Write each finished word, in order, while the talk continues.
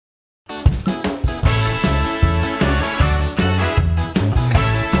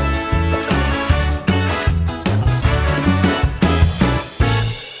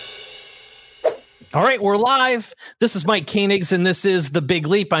All right, we're live. This is Mike Koenigs, and this is The Big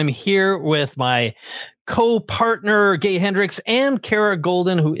Leap. I'm here with my co-partner, Gay Hendricks, and Kara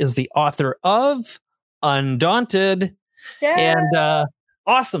Goldin, who is the author of Undaunted. Yay. And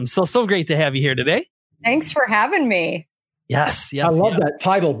awesome. So great to have you here today. Thanks for having me. Yes. I love that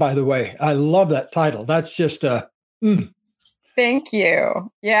title, by the way. I love that title. That's just Thank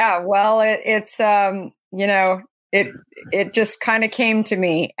you. Yeah, well, it just kind of came to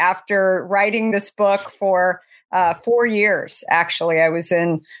me after writing this book for 4 years. Actually, I was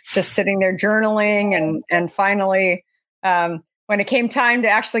just sitting there journaling, and finally, when it came time to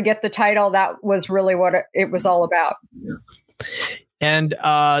actually get the title, that was really what it was all about. And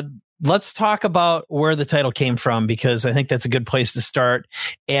let's talk about where the title came from, because I think that's a good place to start.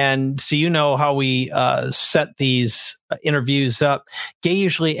 And so you know how we set these interviews up. Gay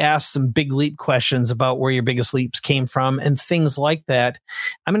usually asks some big leap questions about where your biggest leaps came from and things like that.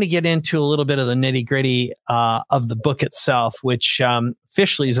 I'm going to get into a little bit of the nitty gritty of the book itself, which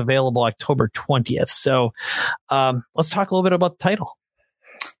officially is available October 20th. So let's talk a little bit about the title.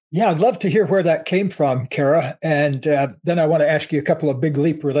 Yeah, I'd love to hear where that came from, Kara. And then I want to ask you a couple of big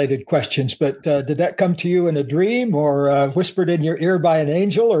leap related questions. But did that come to you in a dream or whispered in your ear by an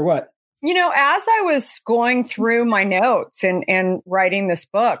angel or what? You know, as I was going through my notes and writing this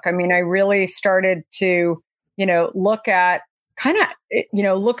book, I mean, I really started to, look at kind of,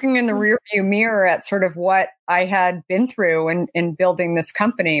 looking in the rearview mirror at sort of what I had been through in building this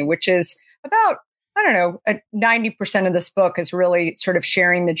company, which is about, 90% of this book is really sort of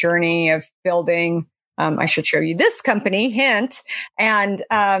sharing the journey of building. I should show you this company, hint, and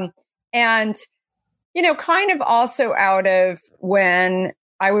kind of also out of when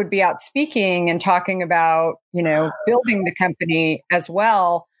I would be out speaking and talking about, building the company as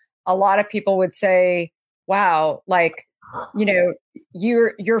well. A lot of people would say, wow, like,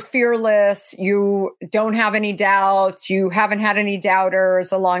 you're fearless. You don't have any doubts. You haven't had any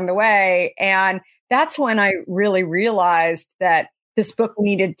doubters along the way. And that's when I really realized that this book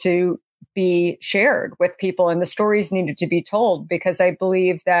needed to be shared with people and the stories needed to be told, because I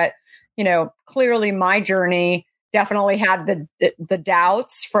believe that, clearly my journey definitely had the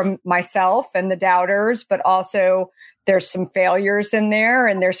doubts from myself and the doubters, but also there's some failures in there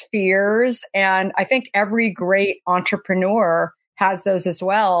and there's fears. And I think every great entrepreneur has those as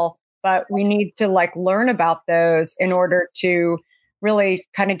well, but we need to learn about those in order to really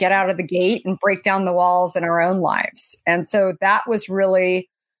kind of get out of the gate and break down the walls in our own lives. And so that was really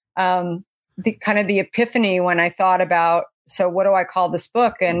the kind of the epiphany when I thought about, so what do I call this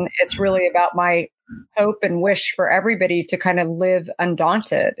book? And it's really about my hope and wish for everybody to kind of live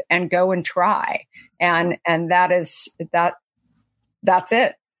undaunted and go and try. And that's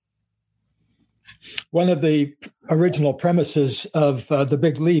it. One of the original premises of The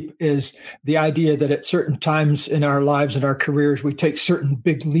Big Leap is the idea that at certain times in our lives and our careers, we take certain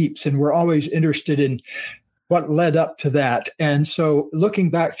big leaps, and we're always interested in what led up to that. And so looking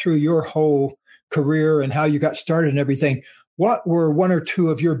back through your whole career and how you got started and everything, what were one or two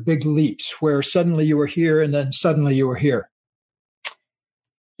of your big leaps where suddenly you were here and then suddenly you were here?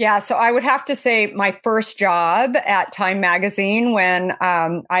 Yeah, so I would have to say my first job at Time Magazine, when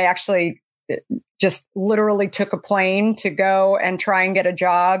I actually just literally took a plane to go and try and get a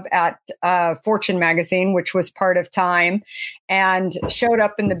job at Fortune magazine, which was part of Time, and showed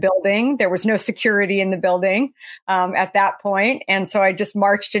up in the building. There was no security in the building at that point. And so I just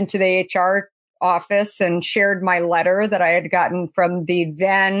marched into the HR office and shared my letter that I had gotten from the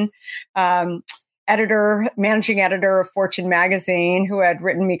then managing editor of Fortune magazine, who had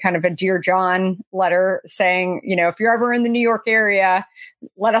written me kind of a Dear John letter saying, if you're ever in the New York area,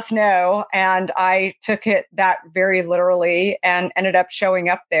 let us know. And I took that very literally and ended up showing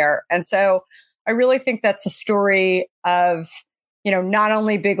up there. And so I really think that's a story of, not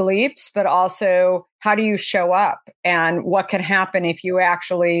only big leaps, but also how do you show up and what can happen if you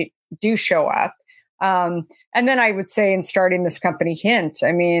actually do show up. And then I would say in starting this company, Hint,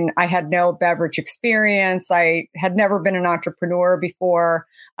 I mean, I had no beverage experience. I had never been an entrepreneur before,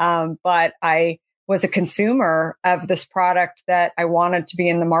 but I was a consumer of this product that I wanted to be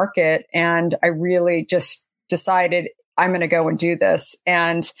in the market. And I really just decided I'm going to go and do this.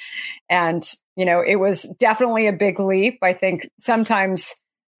 And, it was definitely a big leap. I think sometimes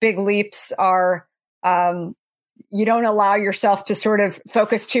big leaps are, you don't allow yourself to sort of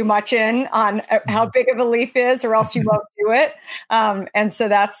focus too much in on how big of a leap is, or else you won't do it. And so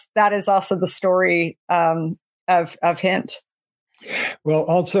that is also the story of Hint. Well,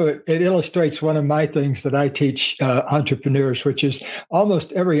 also, it illustrates one of my things that I teach entrepreneurs, which is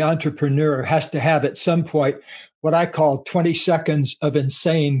almost every entrepreneur has to have at some point what I call 20 seconds of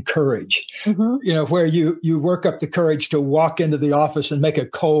insane courage, where you work up the courage to walk into the office and make a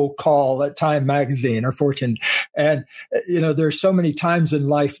cold call at Time Magazine or Fortune. And, there's so many times in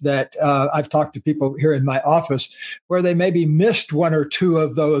life that I've talked to people here in my office where they maybe missed one or two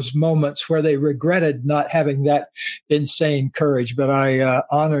of those moments where they regretted not having that insane courage. But I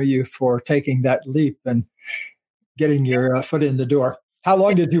honor you for taking that leap and getting your foot in the door. How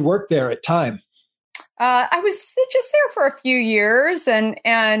long did you work there at Time? I was just there for a few years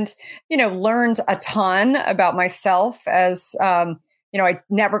and learned a ton about myself as, I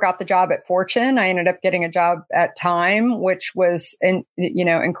never got the job at Fortune. I ended up getting a job at Time, which was,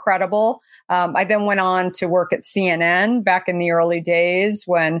 incredible. I then went on to work at CNN back in the early days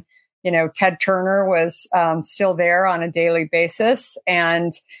when, Ted Turner was still there on a daily basis,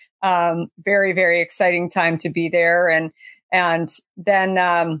 and very, very exciting time to be there. And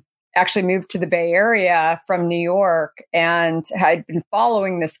then actually moved to the Bay Area from New York, and had been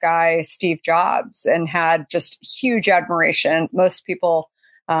following this guy, Steve Jobs, and had just huge admiration. Most people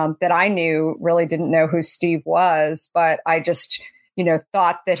that I knew really didn't know who Steve was, but I just,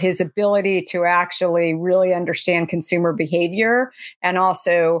 thought that his ability to actually really understand consumer behavior and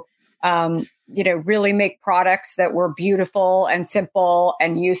also, really make products that were beautiful and simple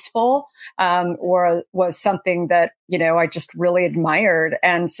and useful, was something that, I just really admired.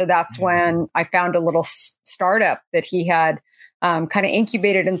 And so that's when I found a little startup that he had kind of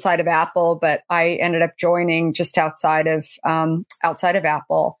incubated inside of Apple, but I ended up joining just outside of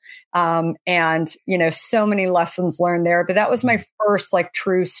Apple. And, so many lessons learned there, but that was my first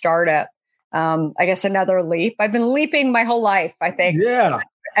true startup. I guess another leap. I've been leaping my whole life, I think. Yeah.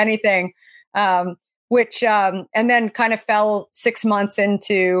 Anything, and then kind of fell 6 months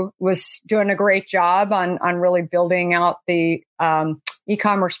into, was doing a great job on really building out the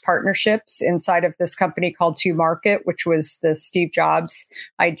e-commerce partnerships inside of this company called To Market, which was the Steve Jobs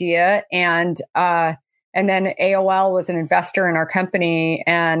idea. And then AOL was an investor in our company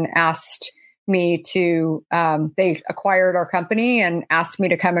and asked me to, they acquired our company and asked me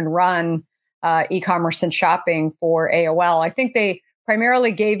to come and run e-commerce and shopping for AOL. I think they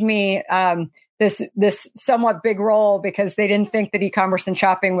primarily gave me this somewhat big role because they didn't think that e-commerce and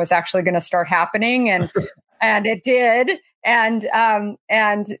shopping was actually going to start happening, and it did. And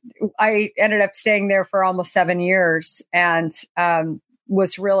I ended up staying there for almost 7 years, and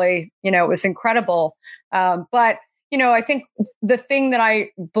was really, it was incredible. But I think the thing that I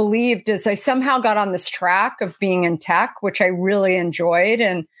believed is I somehow got on this track of being in tech, which I really enjoyed,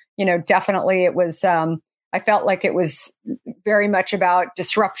 and definitely it was. I felt like it was very much about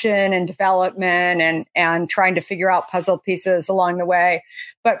disruption and development and trying to figure out puzzle pieces along the way.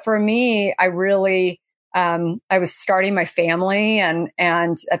 But for me, I really, I was starting my family, and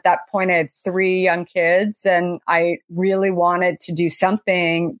at that point I had 3 young kids, and I really wanted to do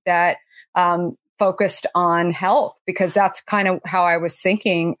something that focused on health, because that's kind of how I was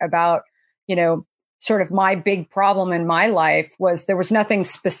thinking about, sort of my big problem in my life was there was nothing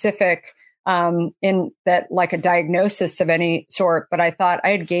specific in that, like a diagnosis of any sort. But I thought I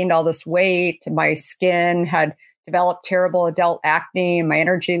had gained all this weight, my skin had developed terrible adult acne, and my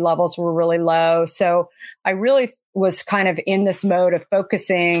energy levels were really low. So I really was kind of in this mode of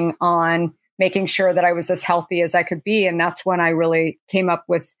focusing on making sure that I was as healthy as I could be. And that's when I really came up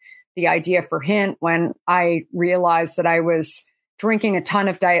with the idea for Hint, when I realized that I was drinking a ton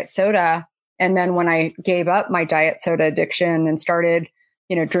of diet soda. And then when I gave up my diet soda addiction and started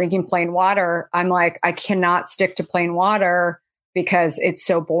drinking plain water, I'm like, I cannot stick to plain water because it's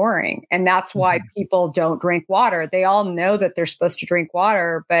so boring. And that's why people don't drink water. They all know that they're supposed to drink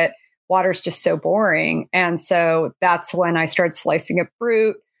water, but water's just so boring. And so that's when I started slicing up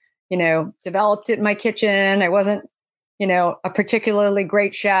fruit, developed it in my kitchen. I wasn't, a particularly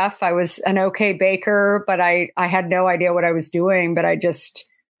great chef. I was an okay baker, but I had no idea what I was doing, but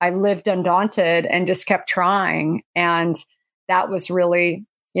I lived undaunted and just kept trying. And that was really,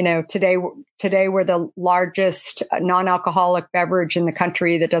 today we're the largest non-alcoholic beverage in the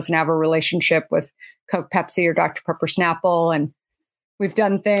country that doesn't have a relationship with Coke, Pepsi, or Dr. Pepper Snapple. And we've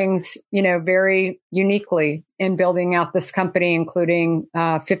done things, very uniquely in building out this company, including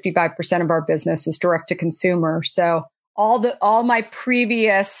 55% of our business is direct to consumer. So all my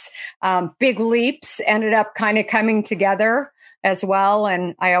previous big leaps ended up kind of coming together as well.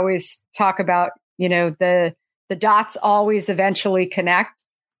 And I always talk about, the dots always eventually connect.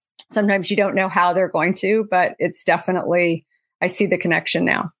 Sometimes you don't know how they're going to, but it's definitely, I see the connection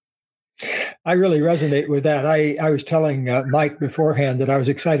now. I really resonate with that. I was telling Mike beforehand that I was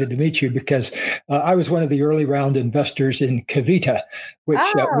excited to meet you because I was one of the early round investors in Kavita, which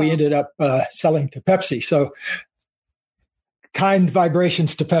we ended up selling to Pepsi. So kind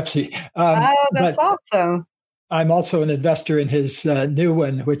vibrations to Pepsi. That's awesome. I'm also an investor in his new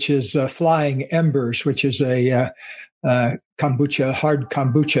one, which is Flying Embers, which is a hard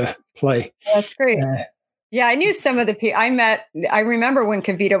kombucha play. That's great. Yeah, I knew some of the people I remember when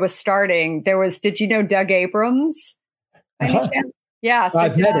Kavita was starting, did you know Doug Abrams? Yeah. So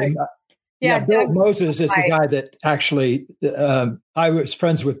I've met him. Yeah, Bill Doug, Moses is the guy that actually, I was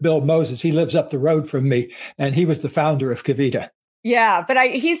friends with Bill Moses. He lives up the road from me, and he was the founder of Kavita. Yeah, but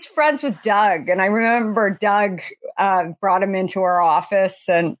he's friends with Doug. And I remember Doug brought him into our office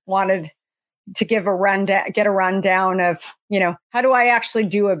and wanted to get a rundown of, how do I actually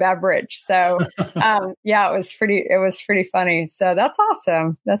do a beverage? So, it was pretty funny. So that's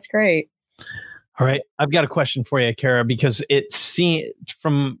awesome. That's great. All right. I've got a question for you, Kara, because it seems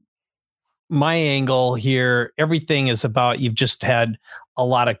from my angle here, everything is about, you've just had a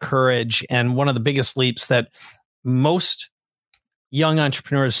lot of courage. And one of the biggest leaps that most young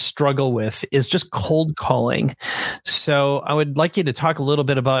entrepreneurs struggle with is just cold calling. So I would like you to talk a little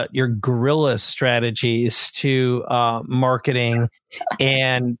bit about your guerrilla strategies to marketing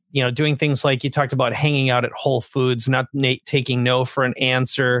and, doing things like you talked about hanging out at Whole Foods, not taking no for an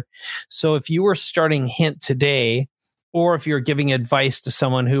answer. So if you were starting Hint today, or if you're giving advice to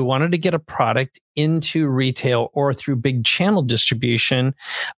someone who wanted to get a product into retail or through big channel distribution,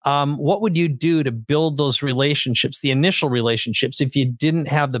 what would you do to build those relationships, the initial relationships, if you didn't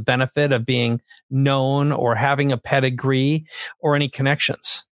have the benefit of being known or having a pedigree or any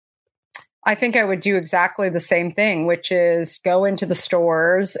connections? I think I would do exactly the same thing, which is go into the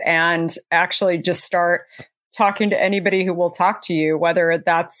stores and actually just start talking to anybody who will talk to you, whether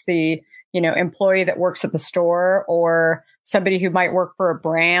that's the employee that works at the store or somebody who might work for a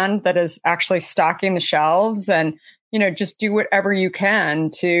brand that is actually stocking the shelves, and, just do whatever you can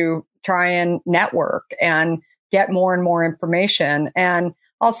to try and network and get more and more information. And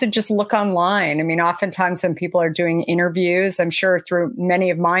also just look online. I mean, oftentimes when people are doing interviews, I'm sure through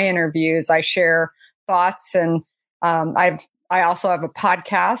many of my interviews, I share thoughts, and I also have a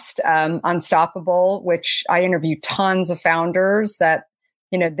podcast, Unstoppable, which I interview tons of founders that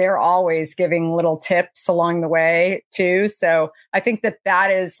they're always giving little tips along the way too. So I think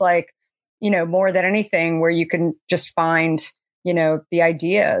that is like, more than anything where you can just find, the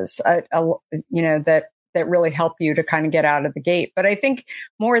ideas, that really help you to kind of get out of the gate. But I think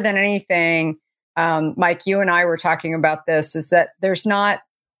more than anything, Mike, you and I were talking about this, is that there's not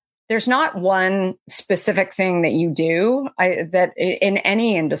one specific thing that you do that in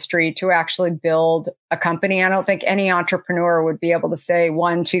any industry to actually build a company. I don't think any entrepreneur would be able to say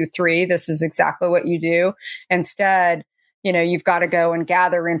 1, 2, 3, this is exactly what you do. Instead, you've got to go and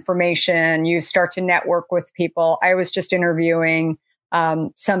gather information. You start to network with people. I was just interviewing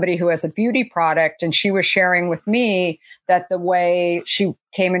somebody who has a beauty product, and she was sharing with me that the way she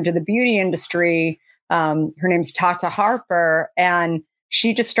came into the beauty industry, her name's Tata Harper, and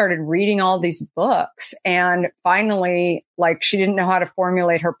she just started reading all these books, and finally, like, she didn't know how to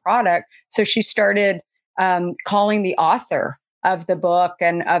formulate her product. So she started calling the author of the book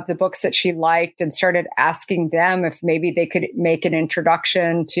and of the books that she liked, and started asking them if maybe they could make an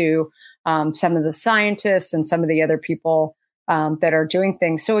introduction to some of the scientists and some of the other people that are doing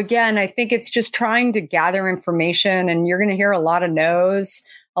things. So again, I think it's just trying to gather information, and you're going to hear a lot of no's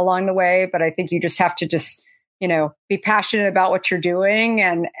along the way, but I think you just have to be passionate about what you're doing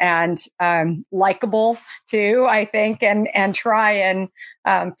and likable too, I think, and try and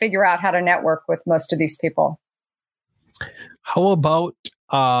figure out how to network with most of these people. How about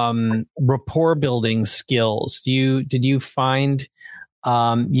rapport building skills? Did you find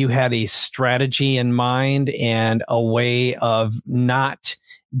you had a strategy in mind and a way of not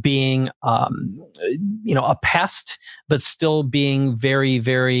being, a pest, but still being very,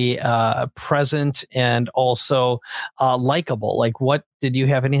 very present and also likable? Like, did you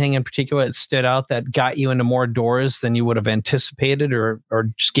have anything in particular that stood out that got you into more doors than you would have anticipated, or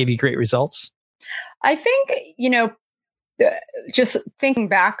just gave you great results? I think, just thinking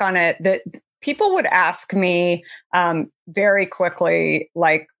back on it, that people would ask me very quickly,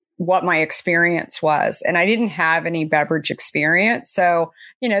 like, what my experience was. And I didn't have any beverage experience. So,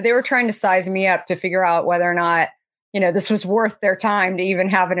 they were trying to size me up to figure out whether or not, this was worth their time to even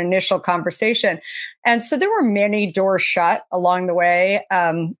have an initial conversation. And so there were many doors shut along the way,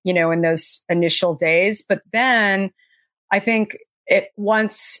 in those initial days. But then I think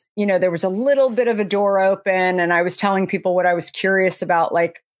once, there was a little bit of a door open, and I was telling people what I was curious about,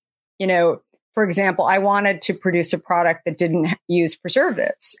 like, for example, I wanted to produce a product that didn't use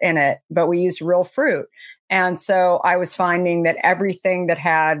preservatives in it, but we used real fruit. And so I was finding that everything that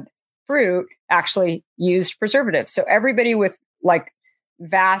had fruit actually used preservatives. So everybody with like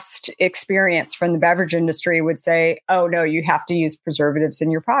vast experience from the beverage industry would say, oh no, you have to use preservatives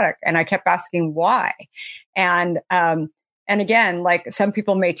in your product. And I kept asking why. And again, like some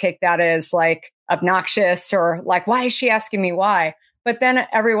people may take that as like obnoxious or like, why is she asking me why? But then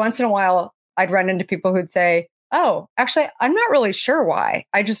every once in a while, I'd run into people who'd say, oh, actually, I'm not really sure why.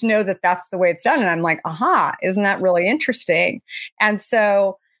 I just know that that's the way it's done. And I'm like, aha, isn't that really interesting? And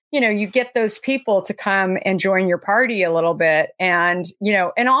so, you get those people to come and join your party a little bit. And,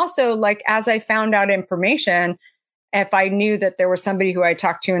 and also like, as I found out information, if I knew that there was somebody who I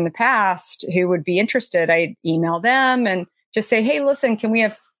talked to in the past who would be interested, I'd email them and just say, hey, listen, can we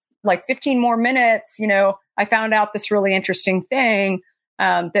have like 15 more minutes? I found out this really interesting thing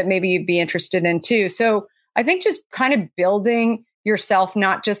that maybe you'd be interested in too. So I think just kind of building yourself,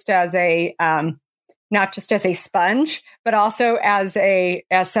 not just as a sponge, but also as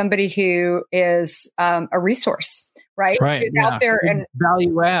somebody who is a resource, right? Right. Who's out there and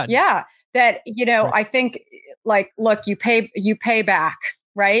value add. Yeah. That, Right. I think like, look, you pay back.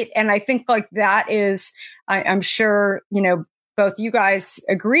 Right. And I think like that is, I'm sure, both you guys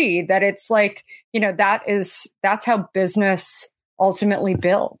agree that it's like, that's how business ultimately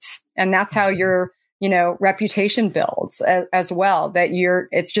builds. And that's how your, reputation builds as well, that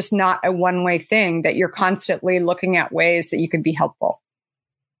it's just not a one-way thing, that you're constantly looking at ways that you can be helpful.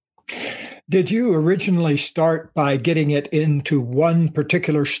 Did you originally start by getting it into one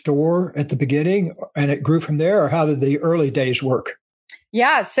particular store at the beginning and it grew from there, or how did the early days work?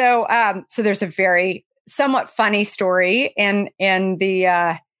 Yeah. So there's a very somewhat funny story in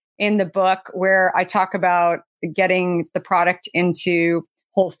the book where I talk about getting the product into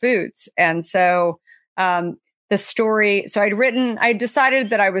Whole Foods. And so, the story, so I decided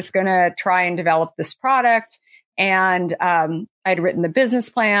that I was going to try and develop this product, and, I'd written the business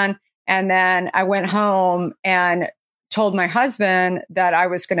plan. And then I went home and told my husband that I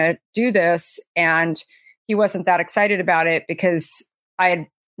was going to do this. And he wasn't that excited about it because I had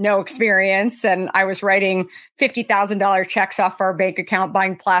no experience and I was writing $50,000 checks off our bank account,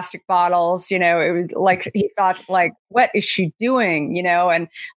 buying plastic bottles. It was like, he thought like, what is she doing? And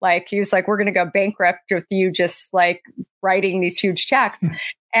like, he was like, we're going to go bankrupt with you just like writing these huge checks.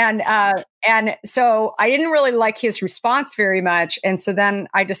 And so I didn't really like his response very much. And so then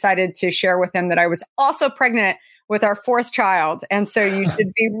I decided to share with him that I was also pregnant with our fourth child. And so you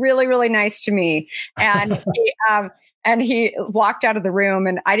should be really, really nice to me. And he walked out of the room,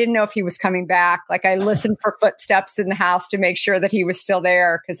 and I didn't know if he was coming back. Like I listened for footsteps in the house to make sure that he was still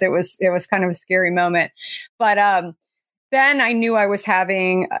there, because it was kind of a scary moment. But then I knew I was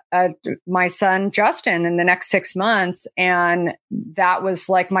having my son Justin in the next 6 months, and that was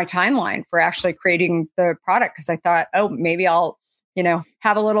like my timeline for actually creating the product. Because I thought, oh, maybe I'll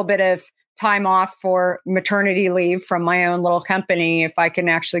have a little bit of time off for maternity leave from my own little company if I can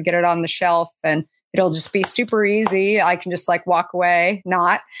actually get it on the shelf, and it'll just be super easy. I can just like walk away,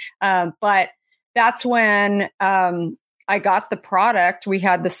 but that's when, I got the product. We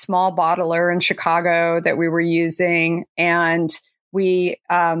had the small bottler in Chicago that we were using, and the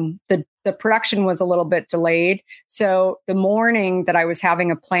production was a little bit delayed. So the morning that I was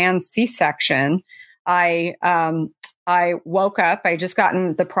having a planned C-section, I woke up, I just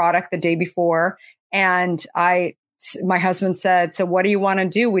gotten the product the day before, and my husband said, so what do you want to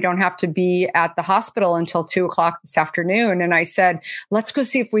do? We don't have to be at the hospital until 2:00 this afternoon. And I said, let's go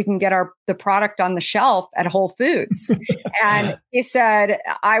see if we can get the product on the shelf at Whole Foods. And he said,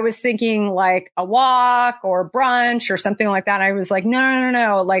 I was thinking like a walk or brunch or something like that. And I was like,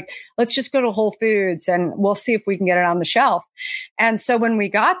 no. Like, let's just go to Whole Foods and we'll see if we can get it on the shelf. And so when we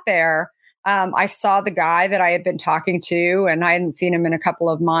got there, I saw the guy that I had been talking to, and I hadn't seen him in a couple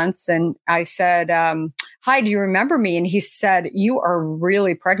of months. And I said, hi, do you remember me? And he said, you are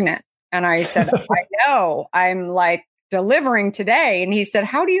really pregnant. And I said, I know, I'm like delivering today. And he said,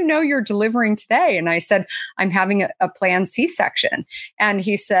 how do you know you're delivering today? And I said, I'm having a planned C-section. And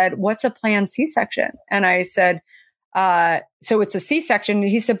he said, what's a planned C-section? And I said, so it's a C-section. And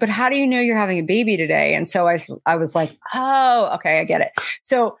he said, but how do you know you're having a baby today? And so I was like, oh, okay, I get it.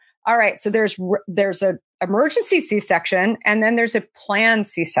 So all right. So there's a emergency C-section, and then there's a planned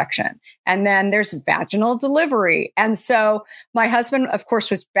C-section, and then there's vaginal delivery. And so my husband, of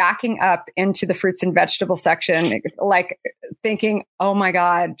course, was backing up into the fruits and vegetable section, like thinking, oh my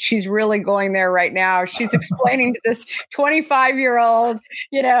God, she's really going there right now. She's explaining to this 25-year-old,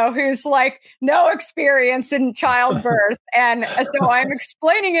 who's like no experience in childbirth. And so I'm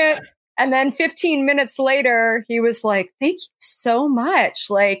explaining it. And then 15 minutes later, he was like, thank you so much.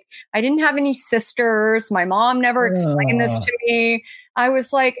 Like, I didn't have any sisters. My mom never explained this to me. I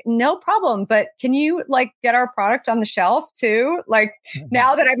was like, no problem. But can you like get our product on the shelf too? Like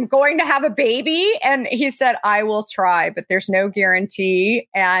now that I'm going to have a baby. And he said, I will try, but there's no guarantee.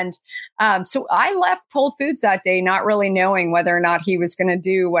 And so I left Whole Foods that day, not really knowing whether or not he was going to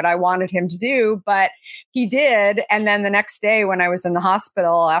do what I wanted him to do, but he did. And then the next day when I was in the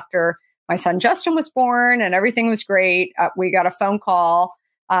hospital after my son Justin was born and everything was great, we got a phone call.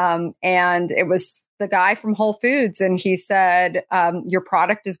 And it was the guy from Whole Foods. And he said, your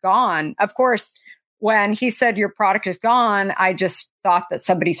product is gone. Of course, when he said your product is gone, I just thought that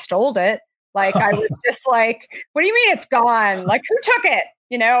somebody stole it. Like, I was just like, what do you mean it's gone? Like, who took it?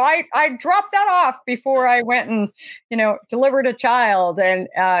 You know, I dropped that off before I went and, you know, delivered a child. And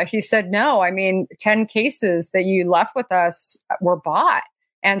he said, no, I mean, 10 cases that you left with us were bought.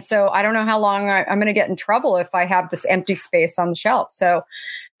 And so I don't know how long I'm going to get in trouble if I have this empty space on the shelf. So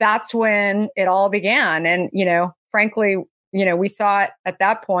that's when it all began. And, you know, frankly, you know, we thought at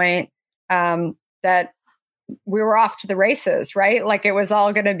that point that we were off to the races, right? Like it was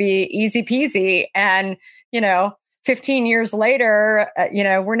all going to be easy peasy. And, you know, 15 years later, you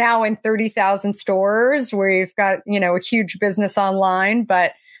know, we're now in 30,000 stores. We've got, you know, a huge business online,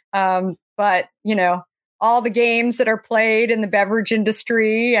 but, you know, all the games that are played in the beverage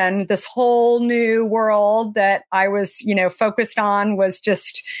industry and this whole new world that I was, you know, focused on was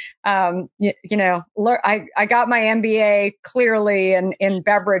just, you know, I got my MBA clearly in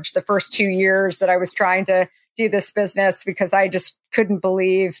beverage the first 2 years that I was trying to do this business because I just couldn't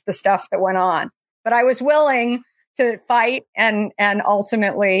believe the stuff that went on. But I was willing to fight and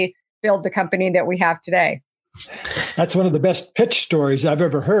ultimately build the company that we have today. That's one of the best pitch stories I've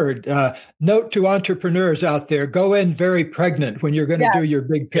ever heard. Note to entrepreneurs out there, go in very pregnant when you're going to do your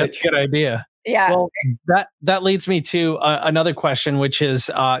big pitch. That's a good idea. Yeah. Well, that leads me to another question, which is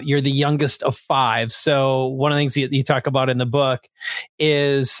you're the youngest of 5. So one of the things you talk about in the book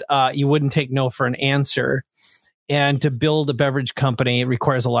is you wouldn't take no for an answer. And to build a beverage company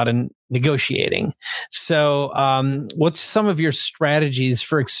requires a lot of negotiating. So what's some of your strategies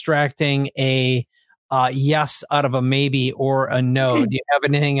for extracting a yes out of a maybe or a no? Do you have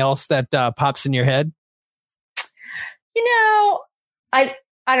anything else that pops in your head? You know, I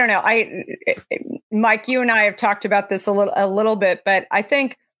don't know. Mike, you and I have talked about this a little bit, but I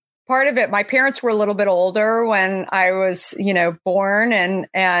think part of it, my parents were a little bit older when I was, you know, born,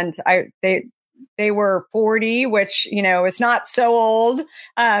 and they were 40, which, you know, is not so old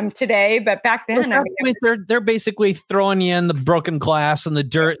today, but back then, I mean, they're basically throwing you in the broken glass and the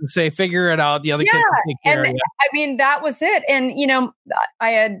dirt and say, figure it out. The other kids will take care of you. I mean, that was it. And, you know, I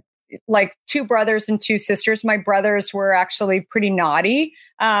had like 2 brothers and 2 sisters. My brothers were actually pretty naughty.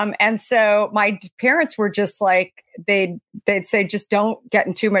 And so my parents were just like, they'd say, just don't get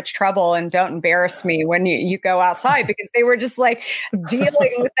in too much trouble and don't embarrass me when you go outside, because they were just like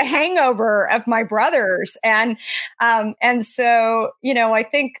dealing with the hangover of my brothers. And so, you know, I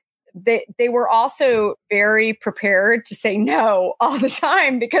think they were also very prepared to say no all the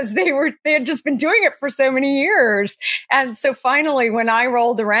time because they had just been doing it for so many years. And so finally, when I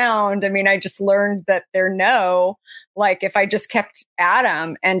rolled around, I mean, I just learned that their no, like if I just kept at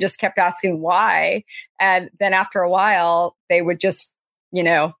them and just kept asking why, and then after a while, they would just, you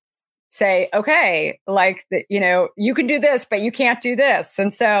know, say, okay, like, you know, you can do this, but you can't do this.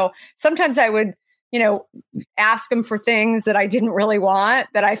 And so sometimes I would, you know, ask them for things that I didn't really want,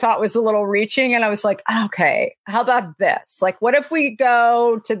 that I thought was a little reaching. And I was like, okay, how about this? Like, what if we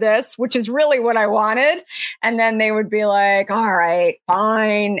go to this, which is really what I wanted? And then they would be like, all right,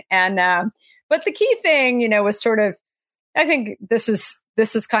 fine. And, but the key thing, you know, was sort of, I think this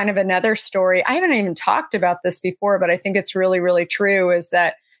is kind of another story. I haven't even talked about this before, but I think it's really, really true, is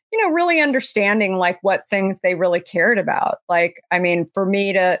that, you know, really understanding like what things they really cared about. Like, I mean, for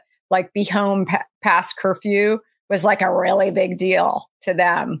me to like be home past curfew was like a really big deal to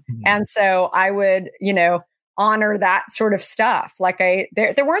them. Mm-hmm. And so I would, you know, honor that sort of stuff. Like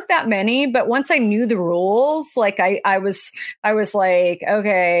there weren't that many, but once I knew the rules, like I was like,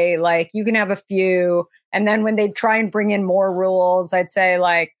 okay, like you can have a few. And then when they'd try and bring in more rules, I'd say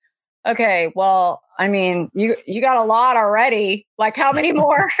like, okay, well, I mean, you got a lot already. Like how many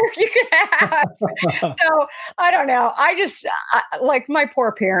more you can have? So I don't know. Like my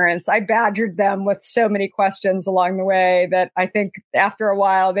poor parents, I badgered them with so many questions along the way that I think after a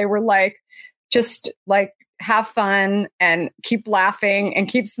while they were like, just like have fun and keep laughing and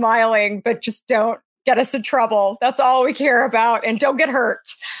keep smiling, but just don't get us in trouble. That's all we care about. And don't get hurt.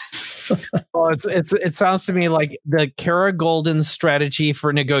 Well, it sounds to me like the Kara Goldin strategy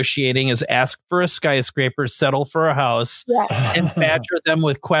for negotiating is ask for a skyscraper, settle for a house, and badger them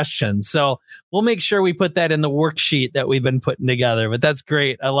with questions. So we'll make sure we put that in the worksheet that we've been putting together. But that's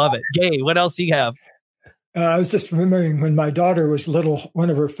great. I love it. Gay, what else do you have? I was just remembering when my daughter was little, one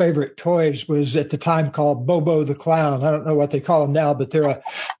of her favorite toys was at the time called Bobo the Clown. I don't know what they call them now, but they're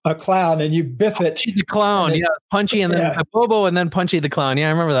a clown, and you biff it. Punchy the Clown, Punchy and then Bobo and then Punchy the Clown. Yeah,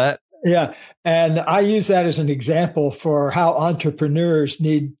 I remember that. Yeah. And I use that as an example for how entrepreneurs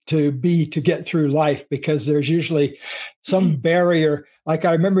need to be to get through life, because there's usually some barrier. Like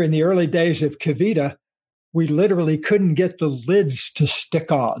I remember in the early days of Kavita, we literally couldn't get the lids to stick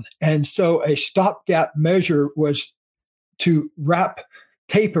on. And so a stopgap measure was to wrap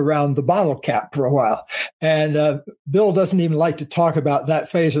tape around the bottle cap for a while. And Bill doesn't even like to talk about that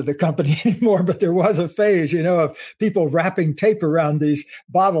phase of the company anymore, but there was a phase, of people wrapping tape around these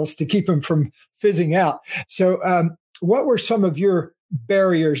bottles to keep them from fizzing out. So what were some of your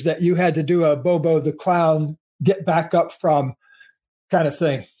barriers that you had to do a Bobo the Clown, get back up from kind of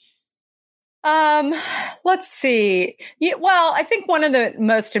thing? Let's see. Well, I think one of the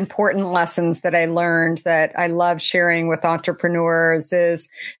most important lessons that I learned that I love sharing with entrepreneurs is,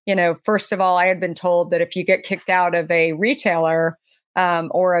 first of all, I had been told that if you get kicked out of a retailer,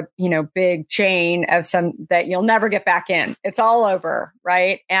 or a, big chain of that you'll never get back in. It's all over.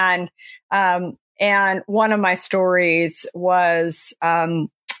 Right. And one of my stories was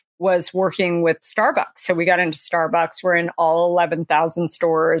working with Starbucks. So we got into Starbucks. We're in all 11,000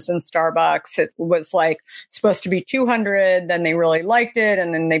 stores in Starbucks. It was like supposed to be 200. Then they really liked it.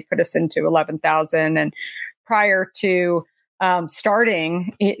 And then they put us into 11,000. And prior to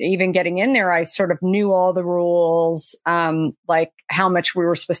starting, even getting in there, I sort of knew all the rules, like how much we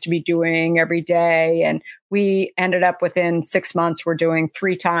were supposed to be doing every day. And we ended up within 6 months, we're doing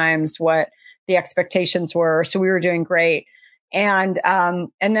 3 times what the expectations were. So we were doing great. And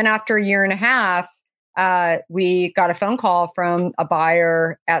then after a year and a half, we got a phone call from a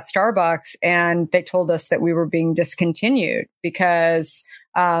buyer at Starbucks, and they told us that we were being discontinued because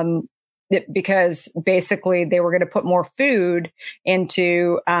basically they were going to put more food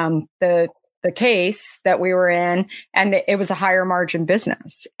into the case that we were in, and it was a higher margin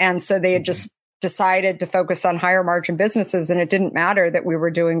business. And so they had just decided to focus on higher margin businesses, and it didn't matter that we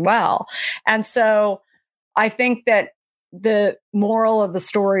were doing well. And so I think that the moral of the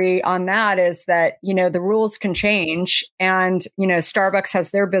story on that is that, the rules can change, and, Starbucks has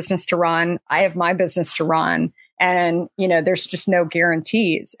their business to run. I have my business to run, and, there's just no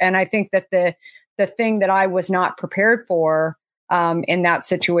guarantees. And I think that the thing that I was not prepared for, in that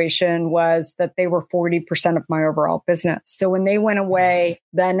situation was that they were 40% of my overall business. So when they went away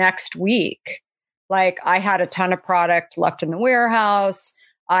the next week, like I had a ton of product left in the warehouse.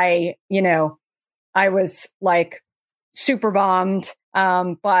 I was like, super bummed.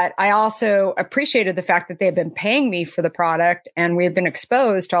 But I also appreciated the fact that they had been paying me for the product, and we had been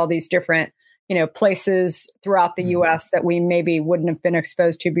exposed to all these different, places throughout the US that we maybe wouldn't have been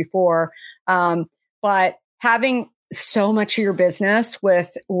exposed to before. But having so much of your business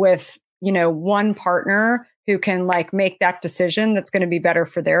with, one partner who can like make that decision that's going to be better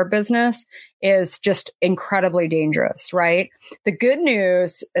for their business is just incredibly dangerous, right? The good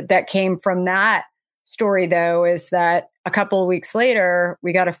news that came from that story, though, is that a couple of weeks later,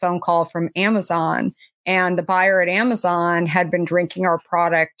 we got a phone call from Amazon, and the buyer at Amazon had been drinking our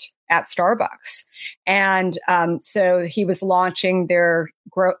product at Starbucks. And so he was launching their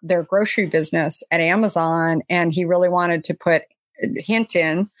grocery business at Amazon, and he really wanted to put a hint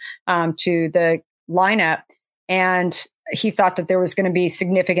in to the lineup. And he thought that there was going to be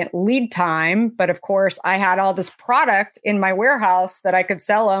significant lead time. But of course, I had all this product in my warehouse that I could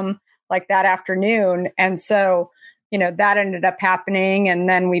sell them like that afternoon. And so, that ended up happening. And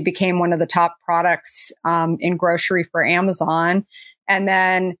then we became one of the top products in grocery for Amazon. And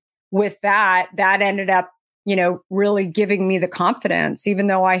then with that ended up, really giving me the confidence, even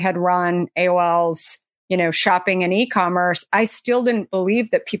though I had run AOL's, shopping and e-commerce, I still didn't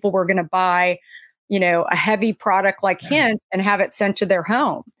believe that people were going to buy, a heavy product like Hint and have it sent to their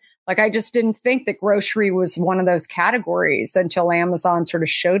home. Like, I just didn't think that grocery was one of those categories until Amazon sort of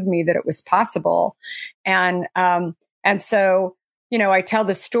showed me that it was possible. And so, I tell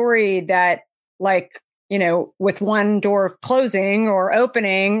the story that like, with one door closing or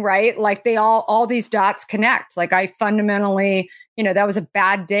opening, right? Like all these dots connect. Like I fundamentally, that was a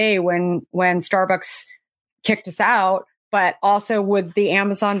bad day when Starbucks kicked us out. But also, would the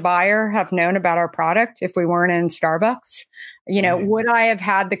Amazon buyer have known about our product if we weren't in Starbucks? Would I have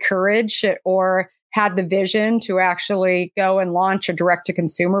had the courage or had the vision to actually go and launch a direct to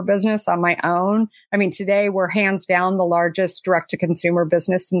consumer business on my own. I mean, today we're hands down the largest direct to consumer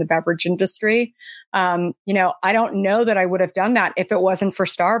business in the beverage industry. I don't know that I would have done that if it wasn't for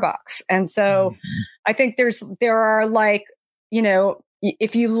Starbucks. And so I think there are like,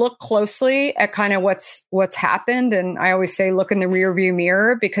 if you look closely at kind of what's happened, and I always say, look in the rearview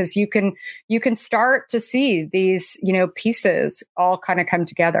mirror, because you can start to see these, pieces all kind of come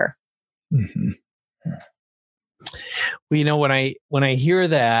together. Mm-hmm. Well, when I hear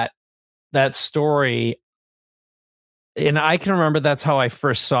that story, and I can remember that's how I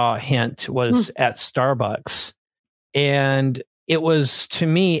first saw Hint was at Starbucks. And it was, to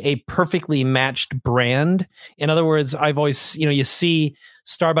me, a perfectly matched brand. In other words, I've always, you see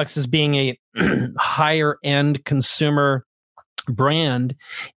Starbucks as being a higher end consumer brand.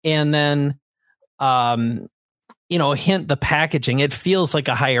 And then, Hint, the packaging, it feels like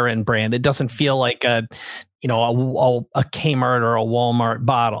a higher end brand. It doesn't feel like a Kmart or a Walmart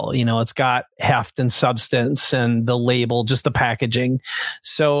bottle. It's got heft and substance, and the label, just the packaging.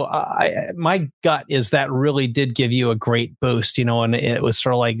 So my gut is that really did give you a great boost, and it was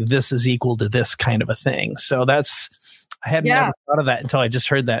sort of like, this is equal to this kind of a thing. So I had never thought of that until I just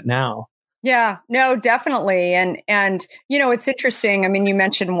heard that now. Yeah, no, definitely. And it's interesting. I mean, you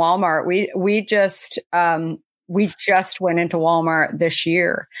mentioned Walmart. We just went into Walmart this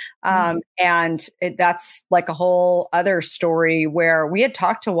year. And that's like a whole other story, where we had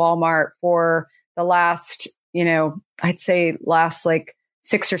talked to Walmart for the last, I'd say last like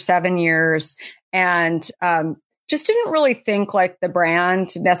 6 or 7 years, and just didn't really think like the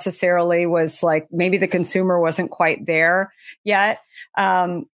brand necessarily was like, maybe the consumer wasn't quite there yet.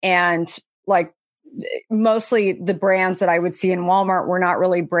 And like, mostly the brands that I would see in Walmart were not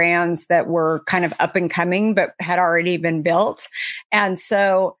really brands that were kind of up and coming, but had already been built. And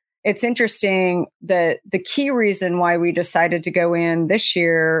so it's interesting that the key reason why we decided to go in this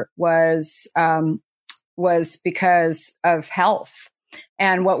year was because of health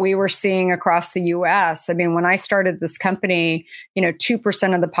and what we were seeing across the US. I mean, when I started this company,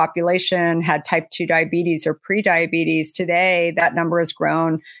 2% of the population had type 2 diabetes or pre-diabetes. Today, that number has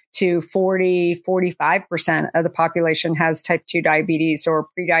grown to 45% of the population has type 2 diabetes or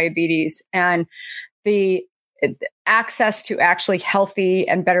pre-diabetes. And the access to actually healthy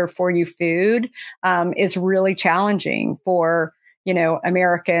and better for you food is really challenging for,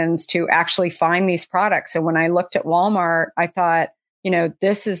 Americans to actually find these products. And when I looked at Walmart, I thought,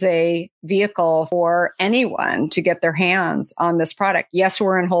 this is a vehicle for anyone to get their hands on this product. Yes,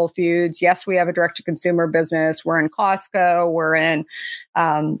 we're in Whole Foods. Yes, we have a direct to consumer business. We're in Costco. We're in,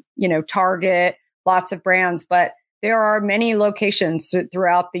 Target, lots of brands, but there are many locations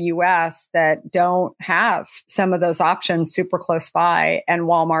throughout the US that don't have some of those options super close by, and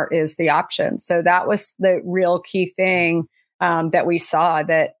Walmart is the option. So that was the real key thing that we saw,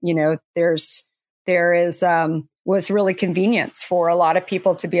 that, was really convenience for a lot of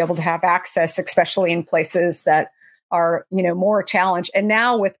people to be able to have access, especially in places that are, more challenged. And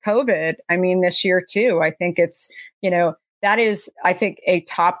now with COVID, I mean, this year too, I think it's, that is, I think, a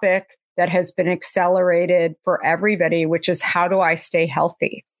topic that has been accelerated for everybody, which is, how do I stay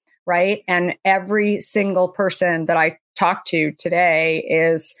healthy? Right. And every single person that I talk to today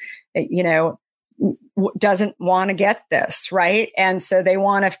is, doesn't want to get this, right? And so they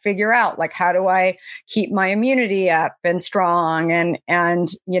want to figure out, like, how do I keep my immunity up and strong? And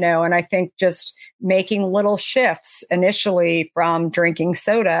I think just making little shifts initially from drinking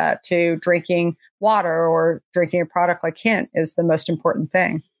soda to drinking water or drinking a product like Hint is the most important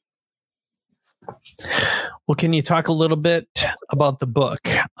thing. Well, can you talk a little bit about the book?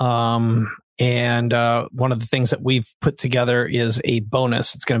 And one of the things that we've put together is a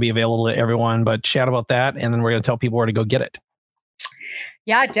bonus. It's going to be available to everyone, but chat about that. And then we're going to tell people where to go get it.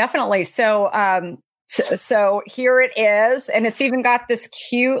 Yeah, definitely. So here it is. And it's even got this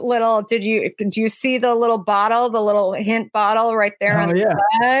cute little, do you see the little bottle, the little Hint bottle right there on the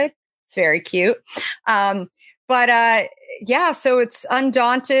side? It's very cute. So it's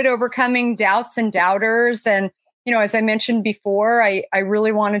Undaunted, Overcoming Doubts and Doubters. And as I mentioned before, I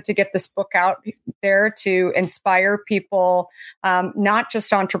really wanted to get this book out there to inspire people, not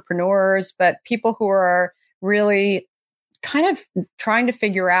just entrepreneurs, but people who are really kind of trying to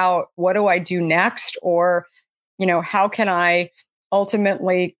figure out, what do I do next? Or, how can I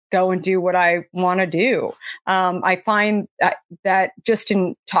ultimately go and do what I want to do? I find that just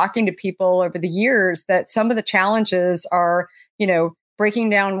in talking to people over the years, that some of the challenges are,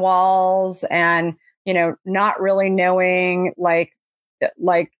 breaking down walls and not really knowing like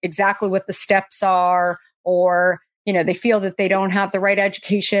exactly what the steps are, or, they feel that they don't have the right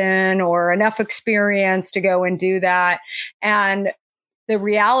education or enough experience to go and do that. And the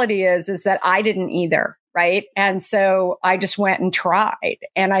reality is that I didn't either. Right. And so I just went and tried.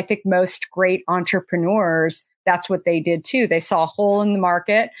 And I think most great entrepreneurs, that's what they did too. They saw a hole in the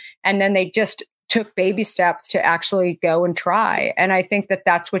market and then they just took baby steps to actually go and try. And I think that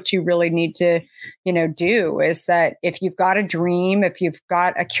that's what you really need to, do, is that if you've got a dream, if you've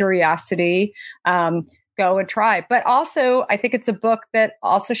got a curiosity, go and try. But also, I think it's a book that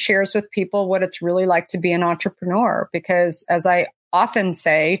also shares with people what it's really like to be an entrepreneur, because as I often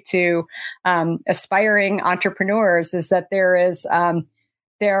say to aspiring entrepreneurs is that there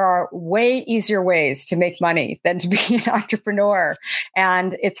are way easier ways to make money than to be an entrepreneur.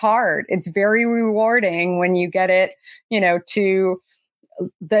 And it's hard. It's very rewarding when you get it, to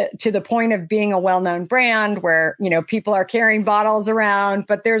the point of being a well-known brand where, people are carrying bottles around,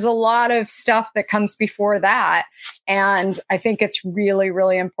 but there's a lot of stuff that comes before that. And I think it's really,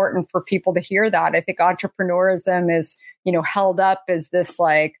 really important for people to hear that. I think entrepreneurism is, held up as this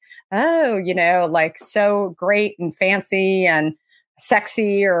like, like so great and fancy and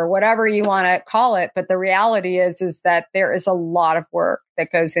sexy or whatever you want to call it. But the reality is that there is a lot of work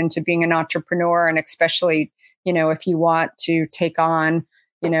that goes into being an entrepreneur. And especially, if you want to take on,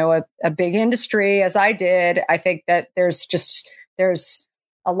 a big industry as I did, I think that there's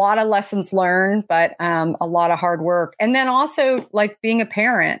a lot of lessons learned, but a lot of hard work. And then also like being a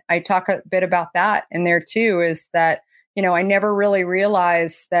parent, I talk a bit about that in there too, is that, I never really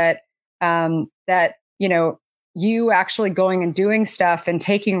realized that, you actually going and doing stuff and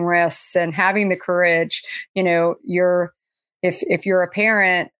taking risks and having the courage, if you're a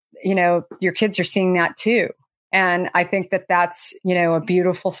parent, your kids are seeing that too. And I think that that's, a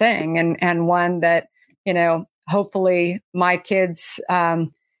beautiful thing and one that, hopefully my kids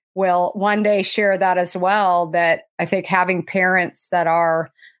will one day share that as well, that I think having parents that are,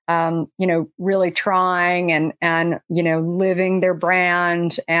 really trying and, living their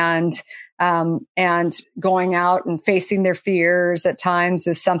brand and going out and facing their fears at times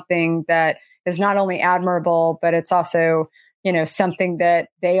is something that is not only admirable, but it's also, something that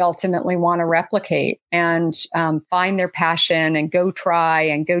they ultimately want to replicate and find their passion and go try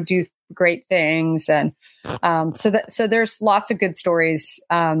and go do great things. And so there's lots of good stories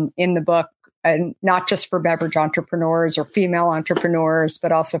in the book, and not just for beverage entrepreneurs or female entrepreneurs,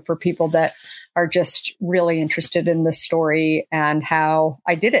 but also for people that are just really interested in this story and how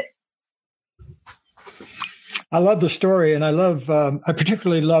I did it. I love the story, and I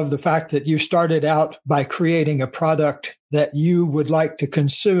particularly love the fact that you started out by creating a product that you would like to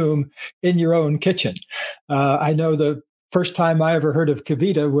consume in your own kitchen. I know the first time I ever heard of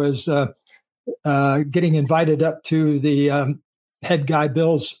Kavita was getting invited up to the head guy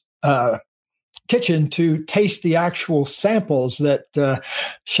Bill's kitchen to taste the actual samples that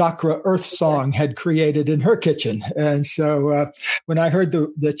Chakra Earth Song had created in her kitchen. And so when I heard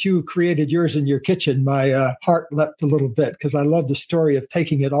that you created yours in your kitchen, my heart leapt a little bit, because I love the story of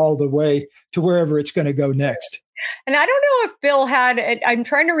taking it all the way to wherever it's going to go next. And I don't know if Bill had, I'm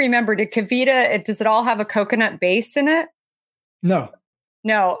trying to remember, did Kavita, does it all have a coconut base in it? No,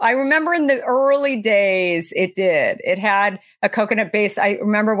 I remember in the early days it did. It had a coconut base. I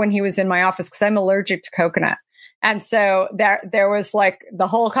remember when he was in my office because I'm allergic to coconut. And so there was like the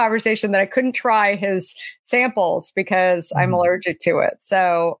whole conversation that I couldn't try his samples because I'm allergic to it.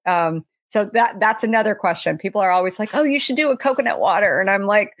 So that's another question. People are always like, oh, you should do a coconut water. And I'm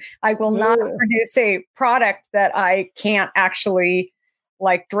like, I will not produce a product that I can't actually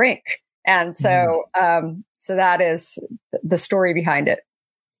like drink. And so, so that is the story behind it.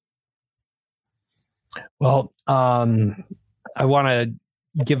 Well, I want to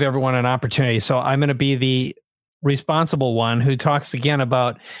give everyone an opportunity. So I'm going to be the responsible one who talks again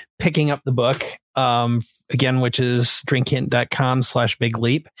about picking up the book, again, which is drinkhint.com/big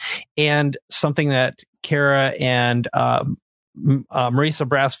leap. And something that Kara and Marisa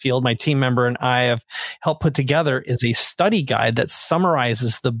Brassfield, my team member, and I have helped put together is a study guide that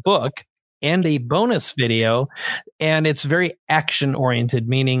summarizes the book and a bonus video. And it's very action oriented,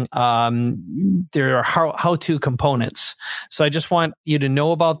 meaning there are how-to components. So I just want you to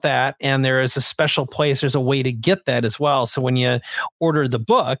know about that. And there is a special place. There's a way to get that as well. So when you order the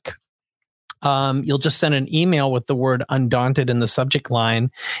book, you'll just send an email with the word Undaunted in the subject line,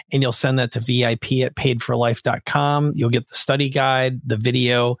 and you'll send that to VIP@paidforlife.com. You'll get the study guide. The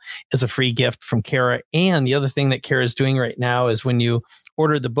video is a free gift from Kara. And the other thing that Kara is doing right now is when you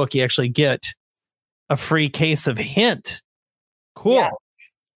order the book, you actually get a free case of Hint. Cool. Yeah.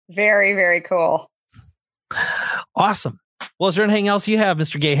 Very, very cool. Awesome. Well, is there anything else you have,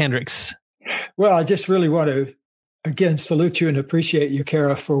 Mr. Gay Hendricks? Well, I just really want to again salute you and appreciate you,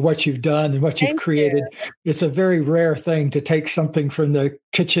 Kara, for what you've done and what you've created. It's a very rare thing to take something from the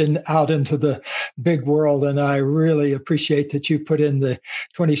kitchen out into the big world. And I really appreciate that you put in the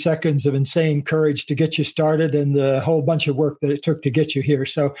 20 seconds of insane courage to get you started and the whole bunch of work that it took to get you here.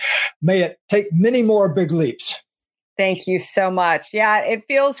 So may it take many more big leaps. Thank you so much. Yeah, it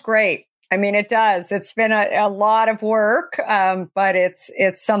feels great. I mean, it does. It's been a lot of work, but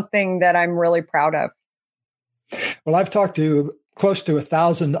it's something that I'm really proud of. Well, I've talked to close to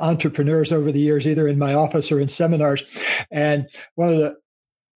 1,000 entrepreneurs over the years, either in my office or in seminars. And one of the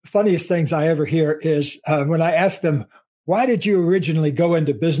funniest things I ever hear is when I ask them, why did you originally go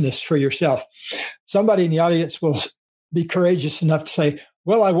into business for yourself? Somebody in the audience will be courageous enough to say,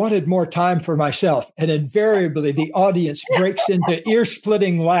 well, I wanted more time for myself. And invariably, the audience breaks into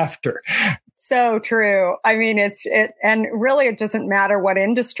ear-splitting laughter. So true. I mean, and really, it doesn't matter what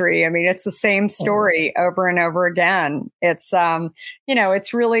industry. I mean, it's the same story over and over again. It's,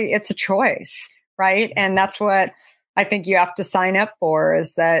 it's a choice, right? And that's what I think you have to sign up for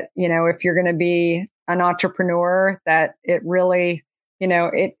is that, if you're going to be an entrepreneur, that it really,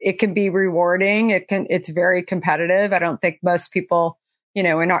 it can be rewarding. It's very competitive. I don't think most people,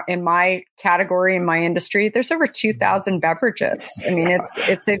 in my category, in my industry, there's over 2,000 beverages. I mean,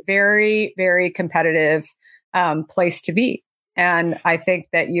 it's a very, very competitive place to be. And I think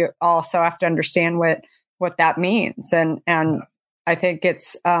that you also have to understand what that means. And I think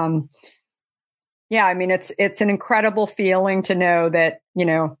it's, it's an incredible feeling to know that,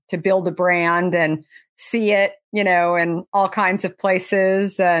 to build a brand and see it, in all kinds of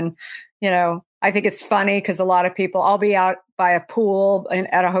places. And, I think it's funny because a lot of people, I'll be out by a pool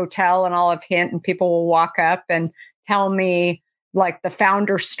at a hotel and I'll have hint and people will walk up and tell me like the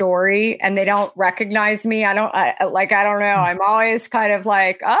founder story and they don't recognize me. I don't know. I'm always kind of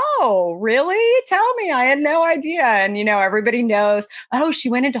like, oh, really? Tell me. I had no idea. And, everybody knows, oh, she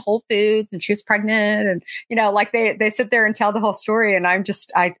went into Whole Foods and she was pregnant. And, like they sit there and tell the whole story. And I'm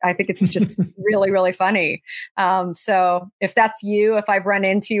just, I think it's just really, really funny. So if that's you, if I've run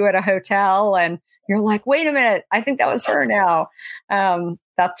into you at a hotel and you're like, wait a minute, I think that was her now.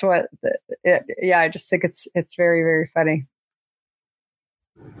 That's what, I just think it's very, very funny.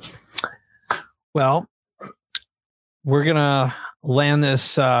 Well, we're going to land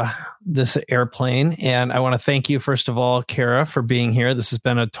this airplane. And I want to thank you, first of all, Kara, for being here. This has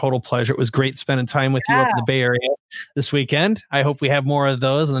been a total pleasure. It was great spending time with you up in the Bay Area this weekend. I hope we have more of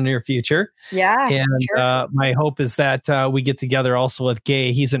those in the near future. Yeah. And sure. My hope is that we get together also with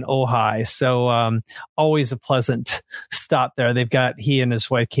Gay. He's in Ojai. So always a pleasant stop there. He and his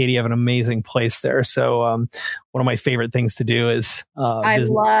wife, Katie, have an amazing place there. So one of my favorite things to do is I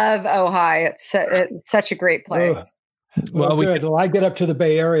love Ojai. It's such a great place. Well, good. Well, I get up to the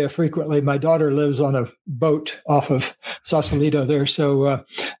Bay Area frequently. My daughter lives on a boat off of Sausalito there, so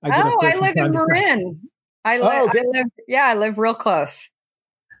I get up there. I live in Marin. I live real close.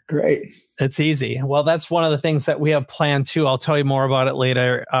 Great. It's easy. Well, that's one of the things that we have planned too. I'll tell you more about it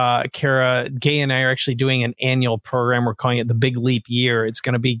later. Kara, Gay and I are actually doing an annual program. We're calling it the Big Leap Year. It's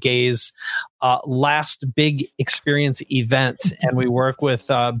going to be Gay's last big experience event. And we work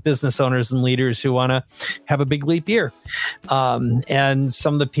with business owners and leaders who want to have a big leap year. And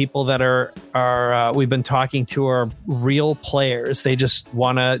some of the people that are we've been talking to are real players. They just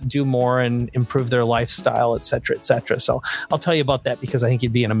want to do more and improve their lifestyle, et cetera, et cetera. So I'll tell you about that because I think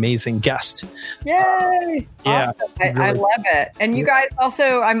you'd be an amazing guest. Yay! Yeah, awesome. I love it. And you guys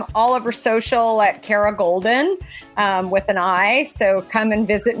also, I'm all over social at Kara Goldin with an I. So come and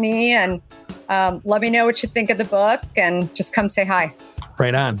visit me and let me know what you think of the book and just come say hi.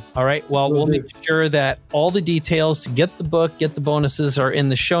 Right on. All right. Well, we'll make sure that all the details to get the book, get the bonuses are in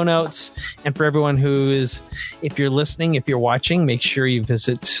the show notes. And for everyone who is, if you're listening, if you're watching, make sure you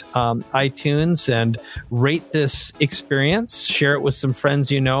visit iTunes and rate this experience. Share it with some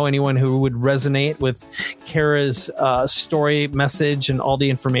friends anyone who would resonate with Kara's story, message, and all the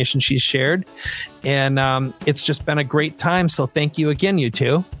information she's shared. And it's just been a great time. So thank you again, you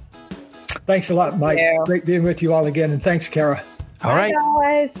two. Thanks a lot, Mike. Great being with you all again. And thanks, Kara. All right.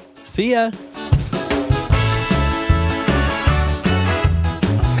 Bye, guys. See ya.